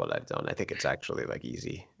impressed with what I've done. I think it's actually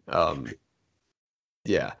easy.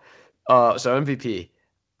 Yeah. So MVP.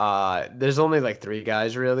 There's only 3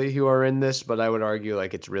 guys really who are in this, but I would argue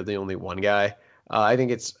it's really only one guy. I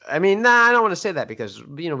think I don't want to say that because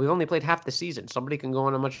we've only played half the season. Somebody can go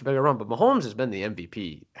on a much bigger run, but Mahomes has been the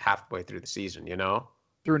MVP halfway through the season.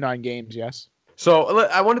 Through 9 games, yes. So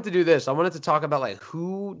I wanted to do this. I wanted to talk about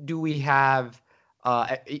who do we have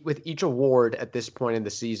with each award at this point in the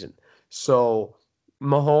season. So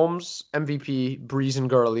Mahomes MVP, Breeze and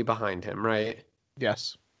Gurley behind him, right?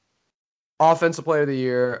 Yes. Offensive Player of the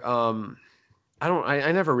Year.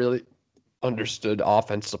 I never really understood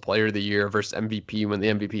Offensive Player of the Year versus MVP when the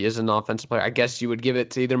MVP is an offensive player. I guess you would give it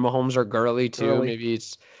to either Mahomes or Gurley too. Maybe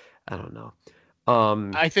it's, I don't know.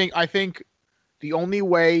 I think the only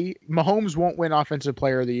way Mahomes won't win Offensive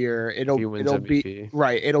Player of the Year, it'll be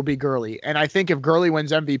right. It'll be Gurley, and I think if Gurley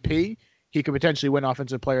wins MVP, he could potentially win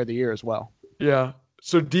Offensive Player of the Year as well. Yeah.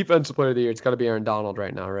 So Defensive Player of the Year, it's got to be Aaron Donald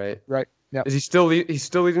right now, right? Right. Yeah. Is he still? He's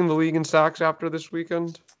still leading the league in sacks after this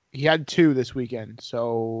weekend. He had 2 this weekend,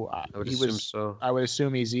 so I would assume so. I would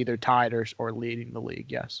assume he's either tied or leading the league.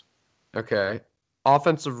 Yes. Okay.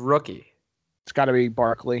 Offensive Rookie. It's got to be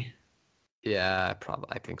Barkley. Yeah, probably.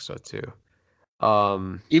 I think so too.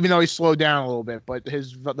 Even though he slowed down a little bit, but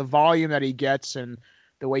the volume that he gets and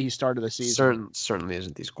the way he started the season certainly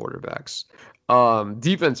isn't these quarterbacks.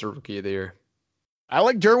 Defensive Rookie of the Year. I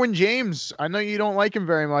like Derwin James. I know you don't like him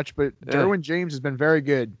very much, but Derwin James has been very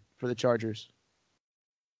good for the Chargers.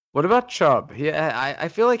 What about Chubb? I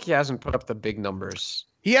feel like he hasn't put up the big numbers.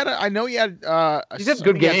 He's had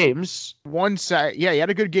good games. One sack. Yeah, he had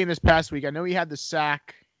a good game this past week. I know he had the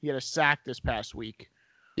sack. He had a sack this past week.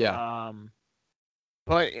 Yeah.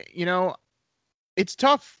 But it's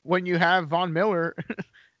tough when you have Von Miller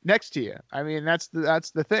next to you. I mean, that's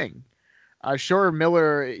the thing. Sure,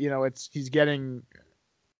 Miller. He's getting.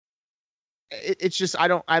 It's just I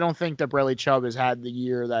don't think that Bradley Chubb has had the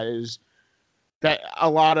year that a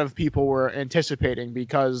lot of people were anticipating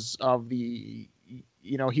because of the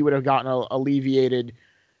he would have gotten alleviated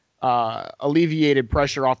alleviated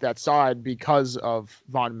pressure off that side because of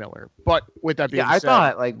Von Miller. But with that being Yeah, I said,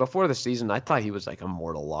 thought like before the season, I thought he was like a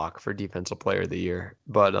mortal lock for Defensive Player of the Year,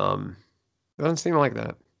 but it doesn't seem like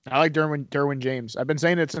that. I like Derwin James. I've been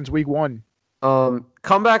saying it since week 1.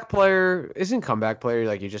 Comeback player isn't comeback player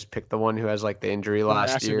like you just pick the one who has like the injury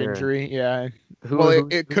last Massive year. injury, yeah. Who, Well, who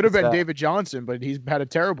it who could have is been that? David Johnson, but he's had a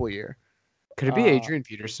terrible year. Could it be Adrian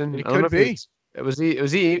Peterson? It I don't know could if be. it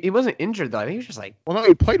was he. He wasn't injured though. I think he was just like Well, no,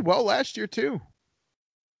 he played well last year too.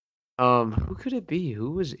 who could it be?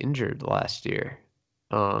 Who was injured last year?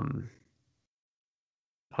 I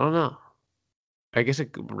don't know. I guess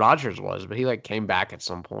Rogers was, but he like came back at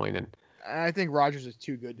some point and I think Rodgers is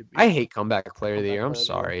too good to be. I hate comeback player of the Comeback year. I'm player of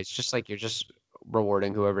the year. sorry. It's just like you're just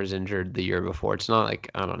rewarding whoever's injured the year before. It's not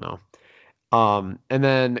like I don't know. And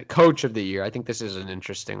then coach of the year. I think this is an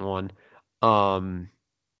interesting one. Um,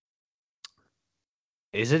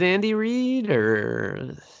 is it Andy Reid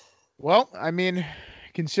or Well, I mean,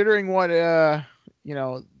 considering what the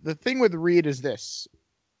thing with Reed is this.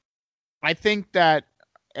 I think that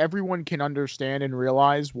everyone can understand and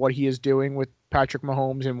realize what he is doing with Patrick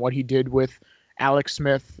Mahomes and what he did with Alex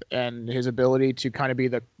Smith and his ability to kind of be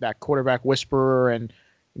that quarterback whisperer and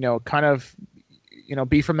kind of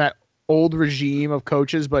be from that old regime of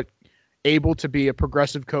coaches, but able to be a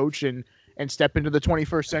progressive coach and step into the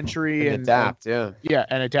 21st century and adapt?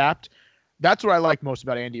 and adapt. That's what I like most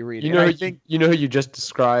about Andy Reid. You know, you know who you just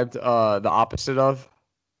described the opposite of.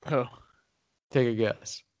 Oh, Take a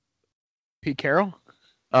guess. Pete Carroll.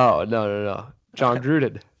 Oh no. John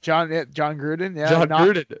Gruden. John Gruden. Yeah,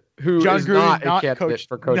 Gruden, who John is Gruden, not a not candidate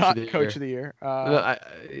for coach of the year. Coach of the year. No,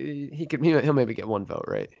 he'll maybe get one vote,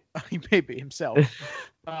 right? He may be himself.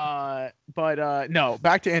 But no,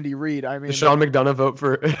 back to Andy Reid. I mean, Does Sean McDonough vote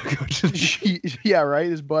for coach of the year? Yeah, right,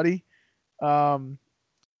 his buddy.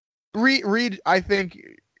 Reid, I think,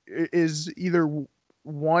 is either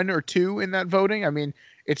 1 or 2 in that voting. I mean,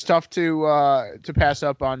 it's tough to pass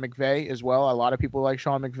up on McVay as well. A lot of people like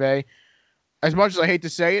Sean McVay. As much as I hate to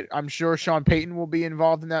say it, I'm sure Sean Payton will be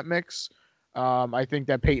involved in that mix. I think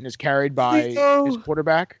that Payton is carried by his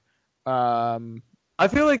quarterback. I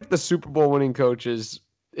feel like the Super Bowl winning coaches,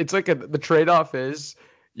 it's like the trade-off is,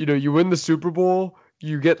 you win the Super Bowl,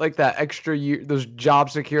 you get like that extra year, those job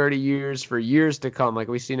security years for years to come. Like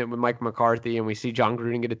we've seen it with Mike McCarthy, and we see John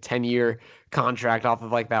Gruden get a 10-year contract off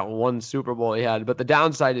of like that one Super Bowl he had. But the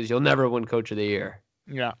downside is you'll never win Coach of the Year.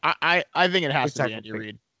 Yeah, I think it has to be Andy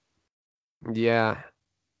Reid. Yeah.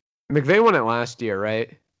 McVay won it last year,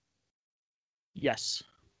 right? Yes.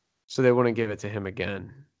 So they wouldn't give it to him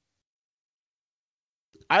again.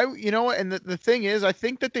 And the thing is, I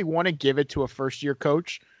think that they want to give it to a first-year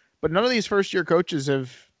coach, but none of these first-year coaches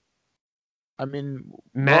have. I mean,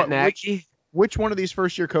 Matt Nagy. Which one of these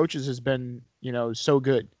first-year coaches has been, so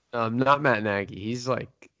good? Not Matt Nagy.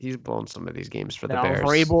 He's blown some of these games for the Bears.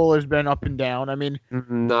 Vrabel has been up and down. I mean,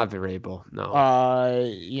 not Vrabel. No.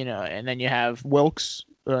 And then you have Wilkes,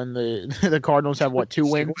 and the Cardinals have what, 2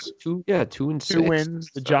 wins? 2 and 6. 2 wins.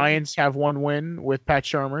 The Giants have 1 win with Pat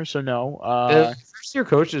Shurmur. So no. First-year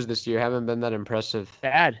coaches this year haven't been that impressive.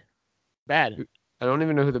 Bad. I don't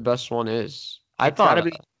even know who the best one is. It's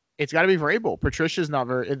got to be Vrabel. Patricia's not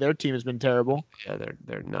very. Their team has been terrible. Yeah,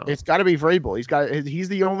 they're no. It's got to be Vrabel. He's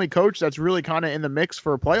the only coach that's really kind of in the mix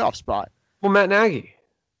for a playoff spot. Well, Matt Nagy.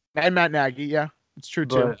 And Matt Nagy, yeah, it's true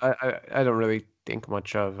too. I don't really think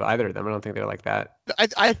much of either of them. I don't think they're like that.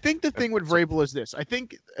 I think the thing with Vrabel is this. I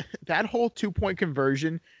think that whole 2-point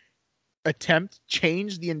conversion attempt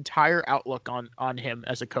changed the entire outlook on him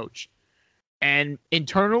as a coach, and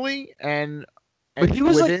internally and. But he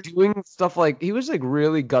was like doing stuff like he was like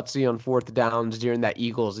really gutsy on 4th downs during that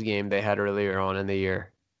Eagles game they had earlier on in the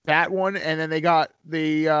year. That one, and then they got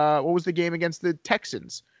the what was the game against the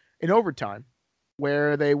Texans in overtime,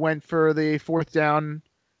 where they went for the 4th down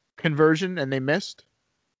conversion and they missed.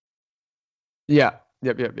 Yeah.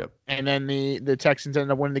 Yep. And then the Texans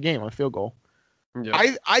ended up winning the game on a field goal.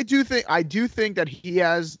 Yep. I do think that he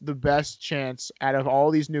has the best chance out of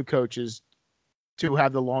all these new coaches to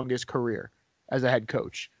have the longest career as a head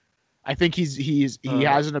coach. I think he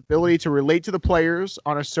has an ability to relate to the players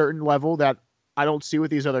on a certain level that I don't see with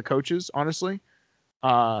these other coaches, honestly.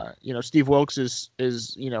 Steve Wilkes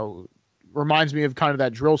is reminds me of kind of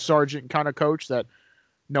that drill sergeant kind of coach that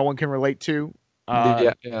no one can relate to.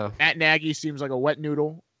 Yeah. Matt Nagy seems like a wet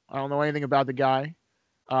noodle. I don't know anything about the guy.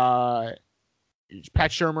 Pat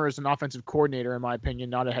Shurmur is an offensive coordinator, in my opinion,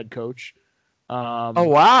 not a head coach. Oh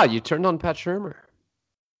wow, you turned on Pat Shurmur.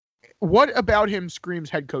 What about him screams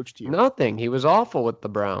head coach to you? Nothing. He was awful with the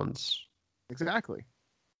Browns. Exactly.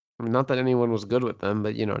 I mean, not that anyone was good with them,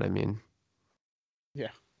 but you know what I mean. Yeah.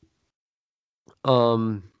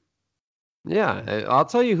 Um, yeah, I'll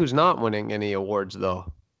tell you who's not winning any awards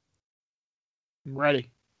though. I'm ready.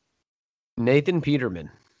 Nathan Peterman.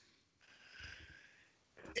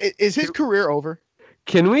 Is his career over?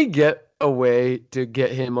 Can we get a way to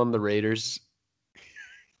get him on the Raiders?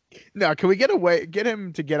 No, can we get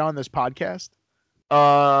him to get on this podcast?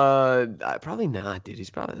 Probably not, dude. He's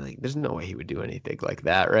probably like, there's no way he would do anything like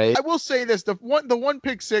that, right? I will say this: the one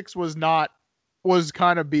pick six was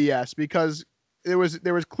kind of BS because there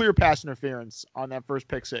was clear pass interference on that first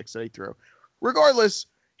pick six that he threw. Regardless,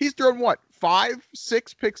 he's thrown what 5,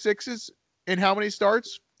 6 pick sixes in how many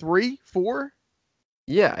starts? 3, 4?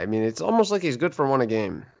 Yeah, I mean, it's almost like he's good for one a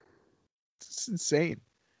game. It's insane.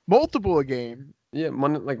 Multiple a game. Yeah,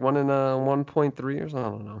 one in 1.3 or something. I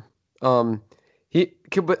don't know. He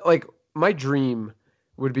could, but like my dream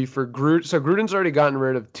would be for Gruden. So Gruden's already gotten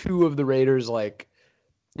rid of 2 of the Raiders, like,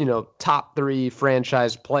 top 3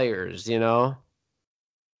 franchise players, because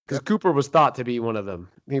Yep. Cooper was thought to be one of them.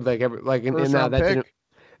 He in First now round that pick. didn't.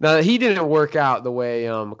 Now he didn't work out the way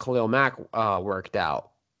Khalil Mack worked out.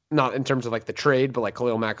 Not in terms of like the trade, but like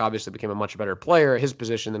Khalil Mack obviously became a much better player at his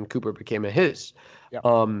position than Cooper became at his. Yep.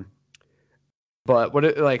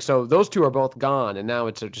 But so those 2 are both gone, and now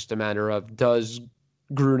it's just a matter of, does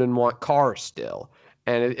Gruden want Carr still?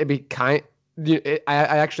 And it'd be I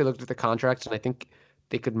actually looked at the contracts, and I think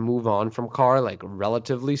they could move on from Carr like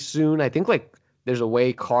relatively soon. I think like there's a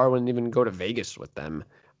way Carr wouldn't even go to Vegas with them.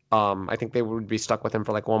 I think they would be stuck with him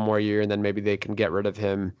for like one more year, and then maybe they can get rid of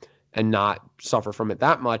him and not suffer from it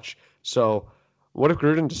that much. So what if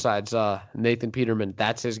Gruden decides Nathan Peterman,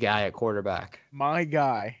 that's his guy at quarterback? My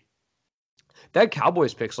guy. That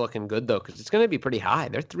Cowboys pick's looking good though, because it's going to be pretty high.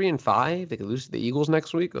 They're 3-5. They could lose to the Eagles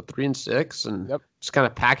next week, go 3-6, and Yep. just kind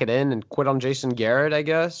of pack it in and quit on Jason Garrett, I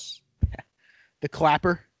guess. The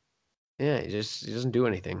clapper. Yeah, he doesn't do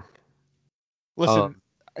anything. Listen,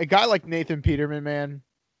 a guy like Nathan Peterman, man,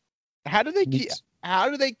 how do they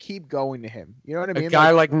keep going to him? You know what I mean? A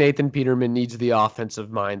guy like Nathan Peterman needs the offensive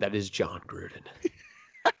mind that is John Gruden.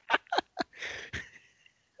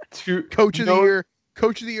 Coach of the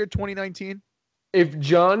year 2019. If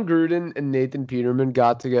John Gruden and Nathan Peterman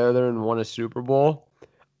got together and won a Super Bowl,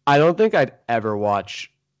 I don't think I'd ever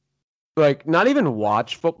watch, not even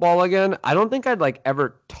watch football again. I don't think I'd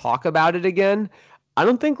ever talk about it again. I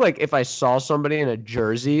don't think if I saw somebody in a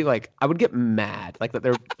jersey, I would get mad, that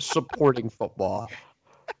they're supporting football.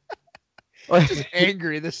 Just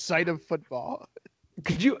angry the sight of football.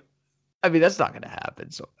 Could you? I mean, that's not going to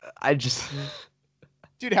happen. So I just.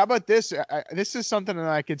 Dude, how about this? This is something that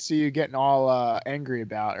I could see you getting all angry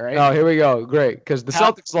about, right? Oh, here we go. Great, because the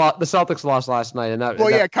Celtics lost last night, and that.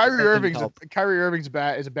 Well, yeah, Kyrie Irving's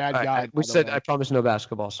a bad guy. We said I promise no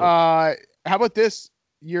basketball. So. How about this?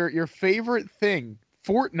 Your favorite thing,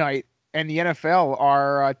 Fortnite and the NFL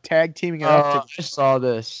are tag teaming it up. I saw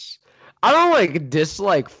this. I don't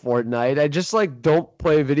dislike Fortnite. I just don't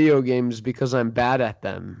play video games because I'm bad at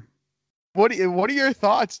them. What are your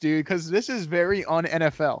thoughts, dude? Because this is very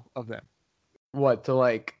un-NFL of them. What, to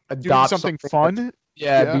adopt doing something fun?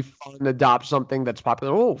 Yeah, it'd be fun to adopt something that's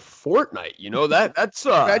popular. Oh, Fortnite, that's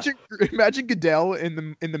Imagine Goodell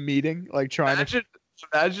in the meeting, trying to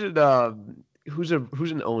imagine who's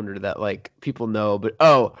an owner that people know, but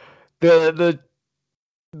the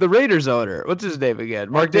Raiders owner. What's his name again?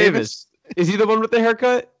 Mark Davis. Is he the one with the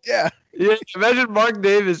haircut? Yeah. Yeah. Imagine Mark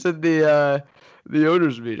Davis at the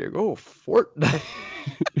owners meeting. Oh, Fortnite.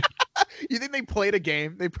 You think they played a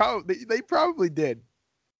game? They probably did.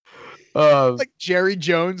 Jerry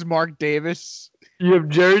Jones, Mark Davis. You have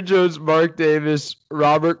Jerry Jones, Mark Davis,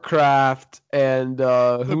 Robert Kraft, and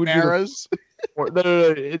who would be No.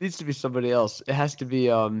 It needs to be somebody else. It has to be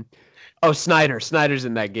Snyder. Snyder's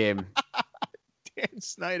in that game. Dan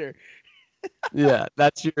Snyder. Yeah,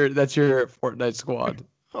 that's your Fortnite squad.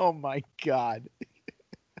 Oh my god.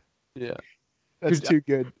 Yeah. That's too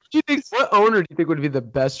good. What owner do you think would be the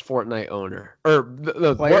best Fortnite owner? Or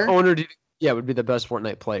what owner do you think would be the best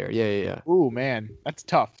Fortnite player? Yeah. Ooh, man. That's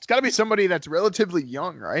tough. It's got to be somebody that's relatively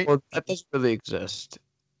young, right? Well, that doesn't really exist.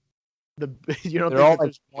 You don't think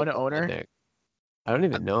there's one owner? I don't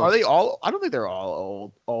even know. Are they all? I don't think they're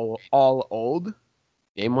all old.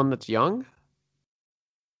 Name one that's young.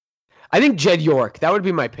 I think Jed York. That would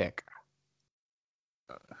be my pick.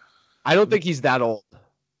 I don't think he's that old.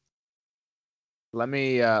 Let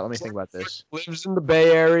me think about this. Lives in the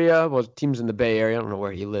Bay Area. Well, team's in the Bay Area. I don't know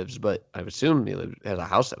where he lives, but I assume he has a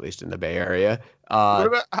house at least in the Bay Area. What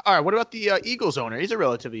about the Eagles owner? He's a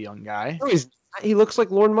relatively young guy. No, he looks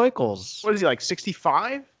like Lorne Michaels. What is he,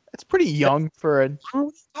 65? That's pretty young for What are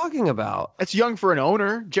you talking about? That's young for an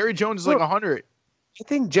owner. Jerry Jones is 100. I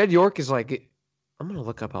think Jed York is I'm gonna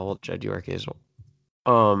look up how old Jed York is.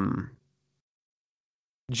 Um,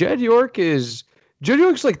 Jed York's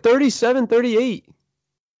like 37, 38.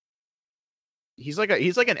 He's like an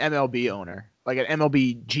MLB owner, like an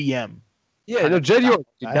MLB GM. Yeah, no, Jed York.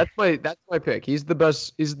 Dude, that's my pick. He's the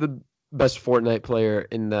best. He's the best Fortnite player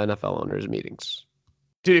in the NFL owners meetings.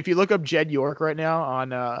 Dude, if you look up Jed York right now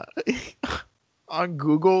on on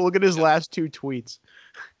Google, look at his last 2 tweets.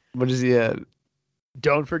 What is he at?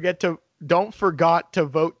 Don't forgot to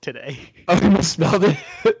vote today. Oh, you misspelled it.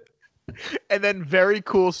 And then very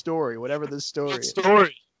cool story, whatever the story is.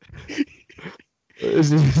 Is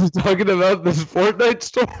he talking about this Fortnite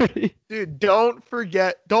story? Dude, don't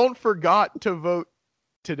forgot to vote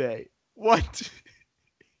today. What?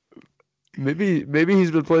 Maybe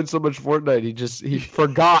he's been playing so much Fortnite he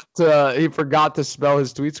forgot to spell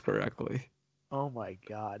his tweets correctly. Oh my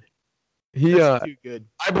god. That's too good.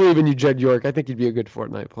 I believe in you, Jed York. I think he'd be a good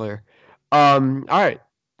Fortnite player. All right.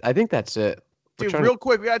 I think that's it. Dude, real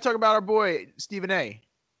quick, we gotta talk about our boy Stephen A.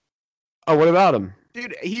 Oh, what about him?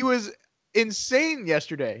 Dude, he was insane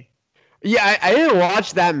yesterday. Yeah, I didn't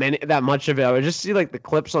watch that much of it. I would just see like the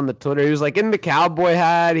clips on the Twitter. He was like in the cowboy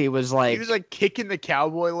hat. He was like kicking the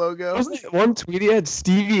cowboy logo. One tweet he had,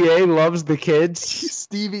 Stevie A loves the kids.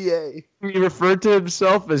 Stevie A. He referred to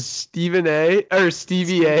himself as Stephen A. or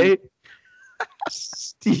Stevie A.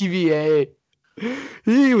 Stevie A.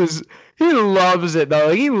 He loves it though.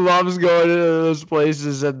 Like, he loves going to those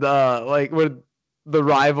places and like with the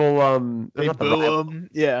rival they boo him.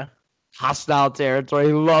 Yeah. Hostile territory.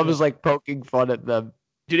 He loves like poking fun at them.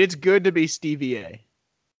 Dude, it's good to be Stevie A.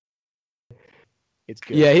 It's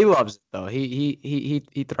good. Yeah, he loves it though. He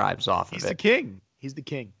thrives off of it. He's the king. He's the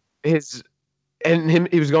king. He was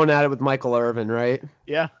going at it with Michael Irvin, right?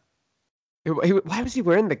 Yeah. Why was he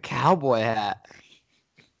wearing the cowboy hat?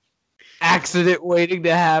 Accident waiting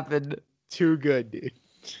to happen. Too good, dude.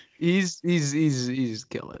 He's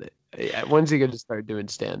killing it. Yeah, when's he gonna start doing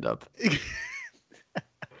stand up?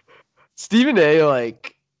 Stephen A.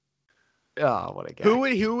 Like, oh, what a guy.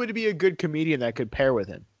 Who would be a good comedian that could pair with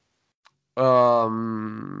him?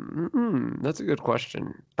 That's a good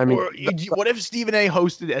question. I mean, what if Stephen A.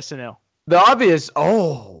 hosted SNL? The obvious.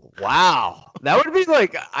 Oh, wow, that would be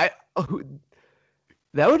like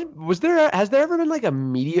Has there ever been like a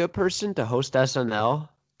media person to host SNL?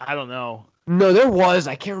 I don't know. No, there was.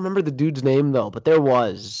 I can't remember the dude's name though, but there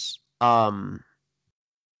was. Crap.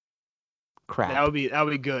 That would be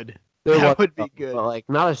good. That would be good. But like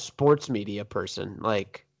not a sports media person.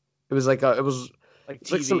 Like it was like an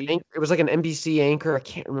NBC anchor. I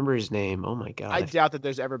can't remember his name. Oh my god. I doubt that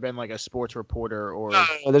there's ever been like a sports reporter or. No,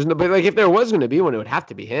 there's no. But like if there was going to be one, it would have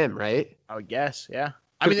to be him, right? I would guess. Yeah.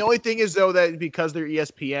 I mean, the only thing is though that because they're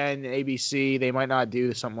ESPN, ABC, they might not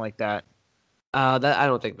do something like that. That I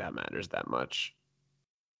don't think that matters that much.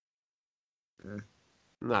 I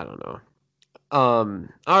don't know.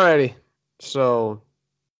 Alrighty. So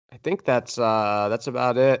I think that's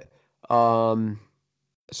about it.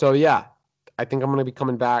 So yeah, I think I'm gonna be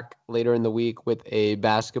coming back later in the week with a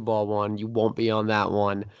basketball one. You won't be on that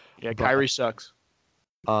one. Yeah, Kyrie sucks.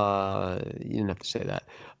 You didn't have to say that.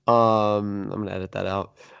 I'm gonna edit that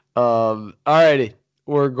out. Alrighty.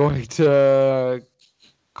 We're going to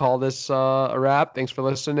call this a wrap. Thanks for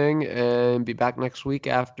listening and be back next week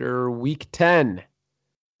after week 10.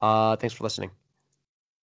 Thanks for listening.